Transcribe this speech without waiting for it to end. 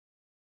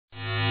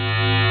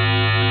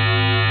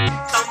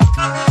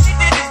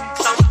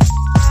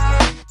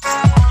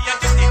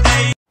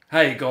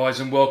Hey guys,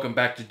 and welcome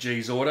back to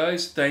G's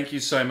Autos. Thank you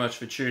so much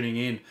for tuning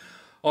in.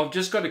 I've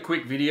just got a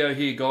quick video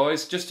here,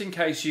 guys, just in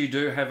case you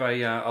do have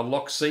a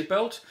lock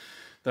seatbelt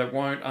that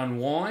won't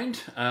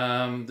unwind.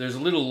 There's a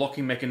little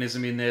locking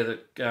mechanism in there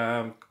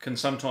that can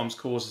sometimes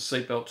cause the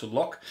seatbelt to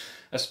lock,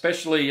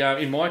 especially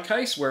in my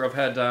case where I've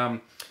had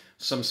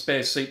some spare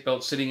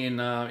seatbelts sitting in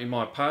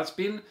my parts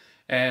bin,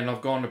 and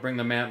I've gone to bring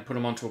them out and put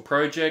them onto a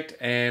project,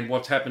 and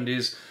what's happened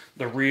is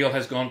the reel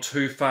has gone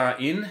too far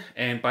in,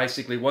 and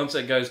basically once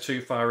it goes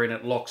too far in,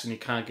 it locks and you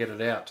can't get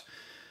it out.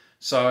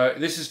 So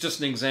this is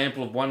just an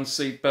example of one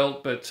seat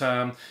belt, but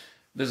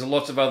there's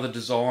lots of other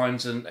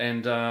designs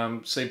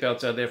and seat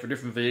belts out there for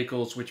different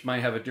vehicles which may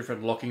have a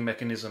different locking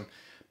mechanism.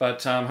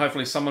 But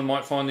hopefully someone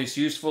might find this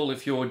useful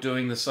if you're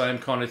doing the same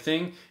kind of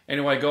thing.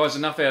 Anyway guys,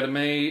 enough out of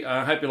me.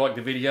 I hope you liked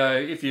the video.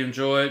 If you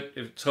enjoy it,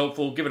 if it's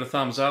helpful, give it a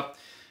thumbs up,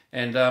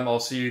 and I'll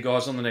see you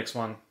guys on the next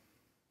one.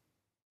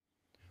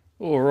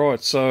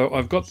 Alright, so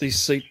I've got this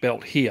seat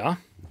belt here.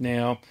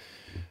 Now,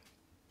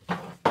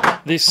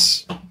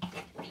 this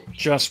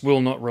just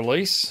will not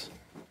release.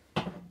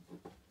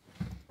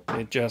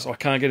 I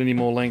can't get any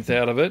more length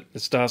out of it. It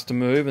starts to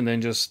move and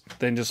then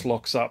just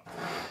locks up.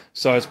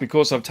 So it's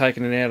because I've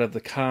taken it out of the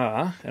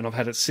car and I've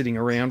had it sitting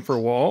around for a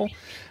while.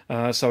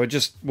 So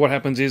what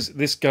happens is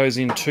this goes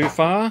in too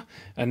far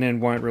and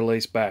then won't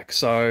release back.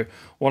 So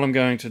what I'm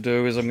going to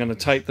do is I'm going to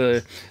take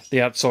the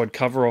outside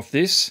cover off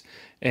this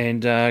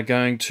and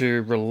going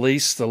to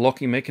release the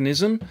locking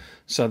mechanism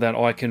so that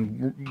I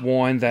can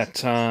wind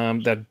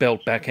that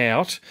belt back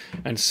out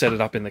and set it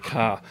up in the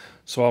car.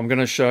 So I'm going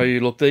to show you,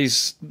 look, the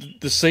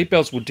seat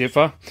belts will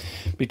differ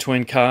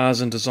between cars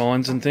and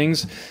designs and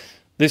things.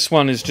 This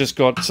one has just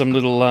got some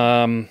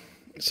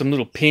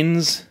little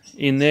pins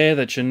in there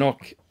that you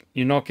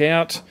knock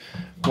out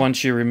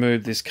once you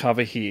remove this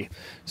cover here.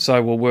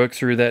 So we'll work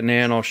through that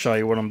now and I'll show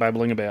you what I'm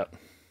babbling about.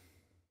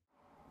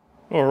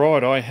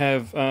 Alright, I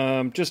have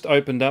just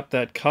opened up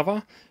that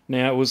cover.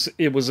 Now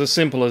it was as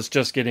simple as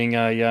just getting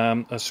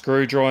a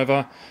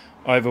screwdriver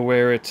over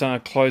where it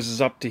closes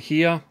up to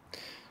here.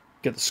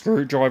 Get the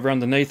screwdriver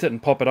underneath it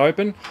and pop it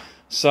open.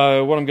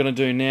 So what I'm going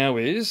to do now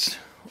is,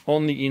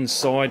 on the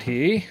inside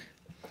here,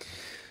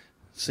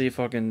 see if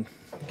I can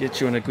get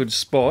you in a good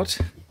spot.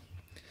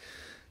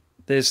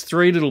 There's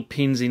 3 little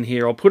pins in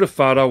here. I'll put a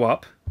photo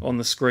up on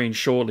the screen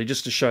shortly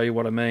just to show you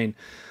what I mean.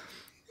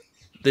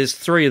 There's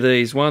 3 of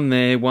these, one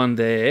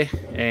there,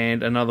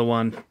 and another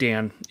one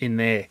down in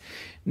there.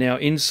 Now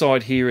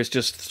inside here is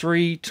just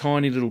 3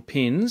 tiny little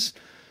pins.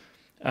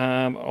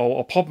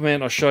 I'll pop them out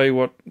and I'll show you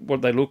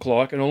what they look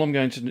like, and all I'm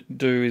going to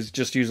do is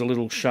just use a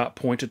little sharp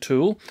pointer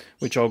tool,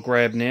 which I'll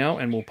grab now,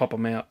 and we'll pop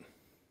them out.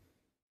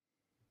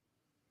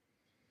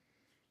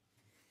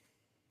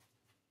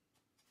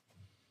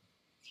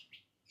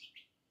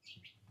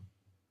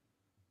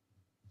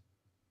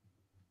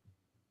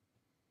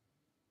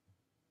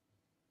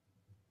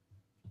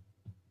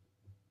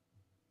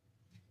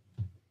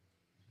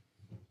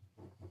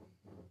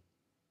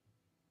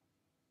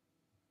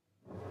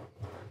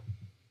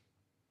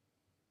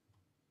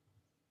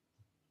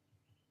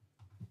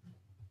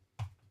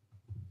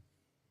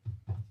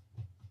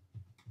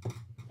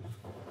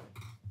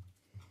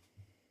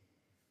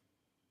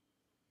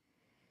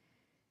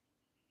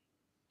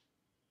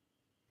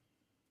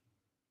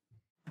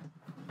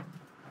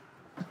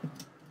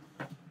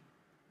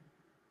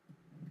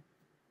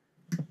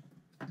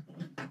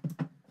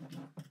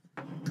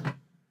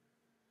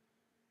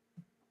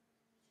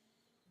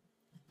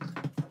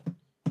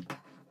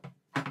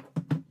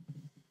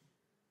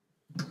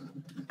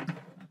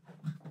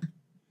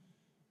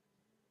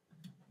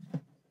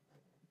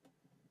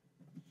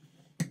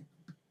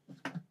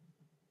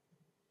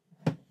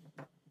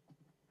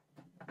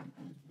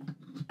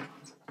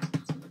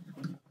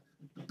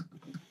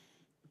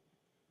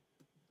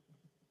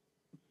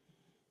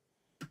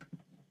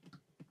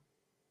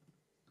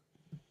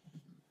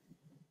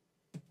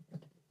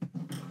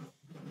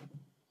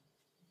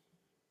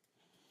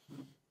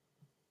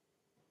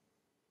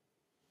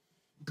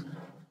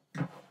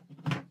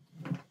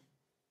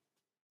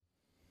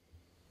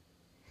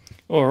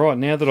 Alright,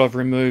 now that I've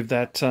removed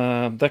that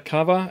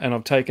cover and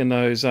I've taken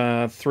those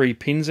 3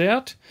 pins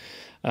out,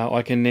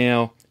 I can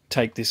now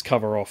take this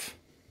cover off.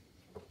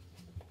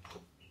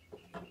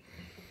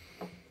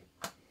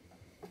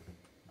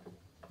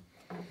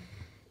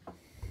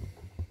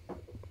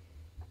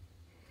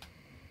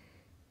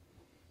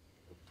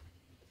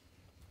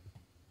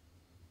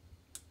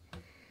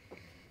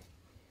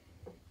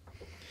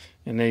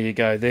 And there you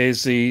go,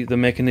 there's the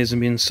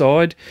mechanism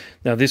inside.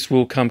 Now this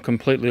will come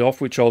completely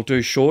off, which I'll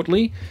do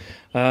shortly.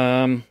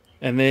 And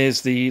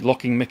there's the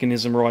locking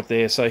mechanism right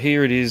there. So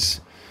here it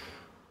is,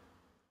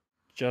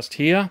 just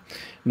here.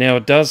 Now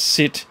it does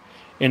sit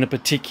in a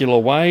particular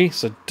way,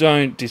 so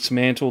don't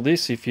dismantle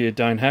this if you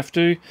don't have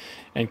to,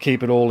 and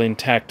keep it all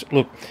intact.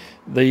 Look,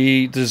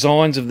 the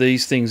designs of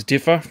these things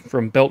differ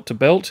from belt to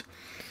belt.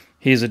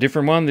 Here's a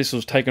different one. This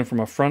was taken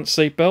from a front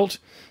seat belt,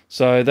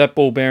 so that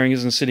ball bearing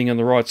isn't sitting in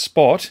the right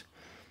spot.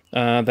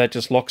 that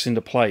just locks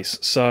into place.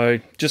 So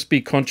just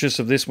be conscious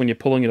of this when you're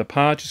pulling it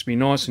apart. Just be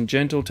nice and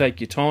gentle, take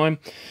your time,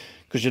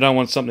 because you don't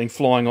want something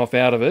flying off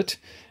out of it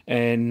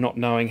and not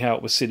knowing how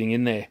it was sitting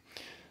in there.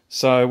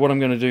 So what I'm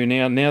going to do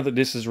now that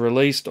this is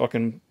released, I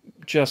can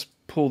just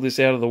pull this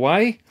out of the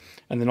way,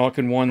 and then I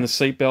can wind the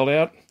seatbelt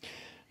out.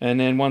 And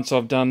then once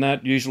I've done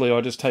that, usually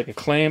I just take a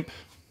clamp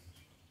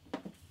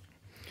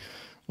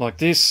like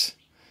this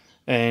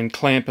and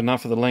clamp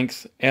enough of the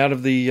length out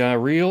of the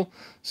reel,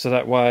 so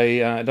that way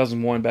it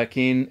doesn't wind back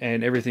in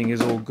and everything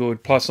is all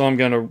good. Plus I'm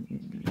going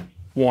to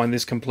wind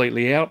this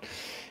completely out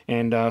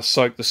and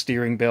soak the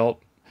steering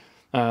belt,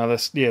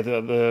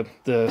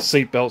 the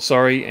seat belt,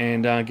 sorry,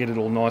 and get it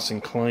all nice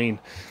and clean.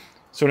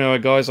 So anyway,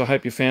 guys, I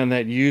hope you found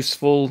that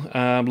useful.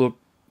 Look,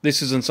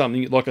 this isn't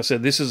something, like I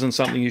said, this isn't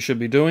something you should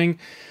be doing.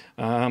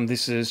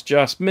 This is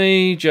just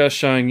me, just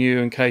showing you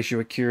in case you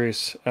were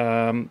curious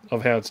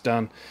of how it's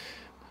done.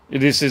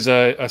 This is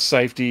a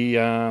safety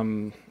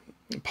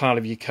part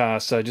of your car,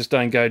 so just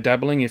don't go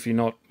dabbling if you're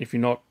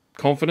not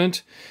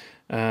confident,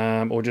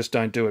 or just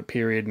don't do it,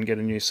 period, and get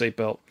a new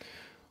seatbelt.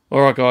 All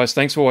right, guys,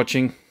 thanks for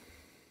watching.